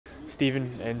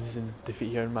Stephen ends in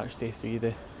defeat here in match day 3 of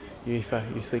the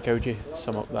UEFA Youth League. How would you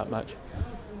sum up that match?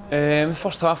 The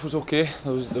first half was okay.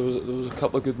 There was a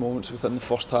couple of good moments within the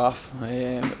first half.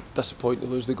 Disappointed to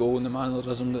lose the goal in the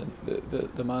mannerism,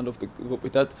 the manner of what we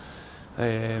did.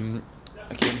 Again,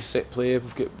 set play,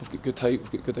 we've got good height,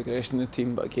 we've got good aggression in the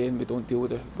team, but again we don't deal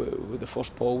with the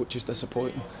first ball, which is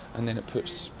disappointing, and then it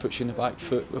puts you in the back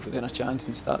foot within a chance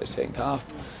and start the second half.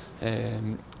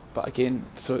 But again,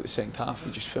 throughout the second half,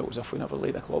 we just felt as if we never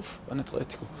laid a glove on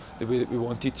Atletico the way that we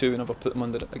wanted to. We never put them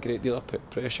under a great deal of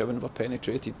pressure. We never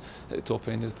penetrated at the top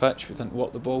end of the pitch. We didn't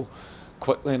work the ball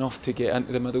quickly enough to get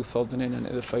into the middle third and then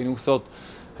into the final third.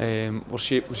 Our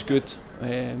shape was good.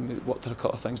 We worked on a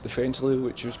couple of things defensively,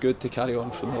 which was good to carry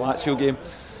on from the Lazio game.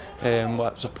 That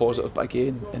was a positive, but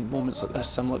again, in moments like this,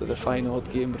 similar to the final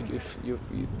game where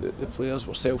the players,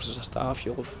 ourselves as a staff,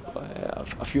 you'll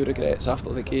have a few regrets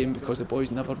after the game because the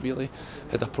boys never really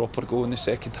had a proper go in the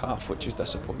second half, which is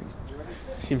disappointing.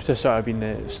 Seems to sort of been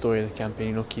the story of the campaign,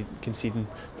 you know, conceding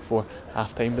before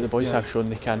half time, but the boys have shown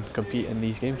they can compete in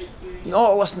these games.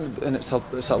 No, listen, and it's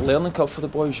a learning curve for the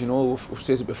boys, you know. We've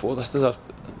said it before, this is a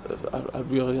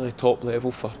really top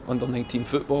level for under 19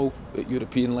 football. At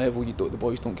European level, the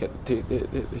boys don't get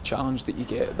the challenge that you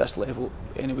get at this level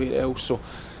anywhere else. So,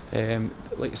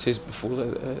 like I said before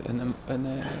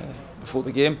before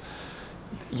the game,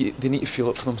 they need to feel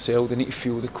it for themselves. They need to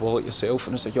feel the quality yourself,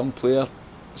 and as a young player,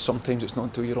 sometimes it's not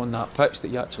until you're on that pitch that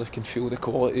you actually can feel the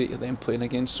quality that you're then playing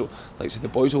against. So, like I said, the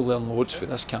boys will learn loads for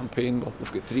this campaign.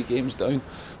 We've got 3 games down,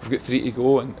 we've got 3 to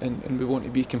go, and we want to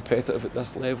be competitive at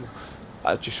this level.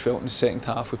 I just felt in the second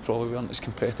half we probably weren't as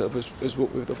competitive as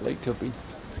what we would have liked to have been.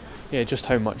 Yeah, just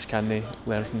how much can they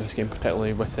learn from this game,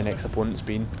 particularly with the next opponents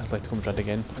being Atletico Madrid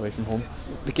again, away from home?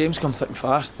 The games come thick and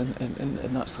fast, and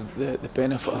that's the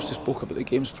benefit. I've just spoke about the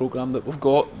games programme that we've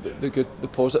got. The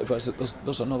positive is that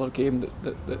there's another game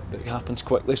that happens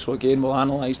quickly. So again, we'll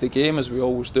analyse the game as we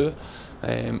always do,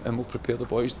 and we'll prepare the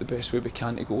boys the best way we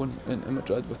can to go in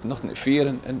Madrid with nothing to fear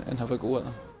and have a go at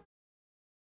them.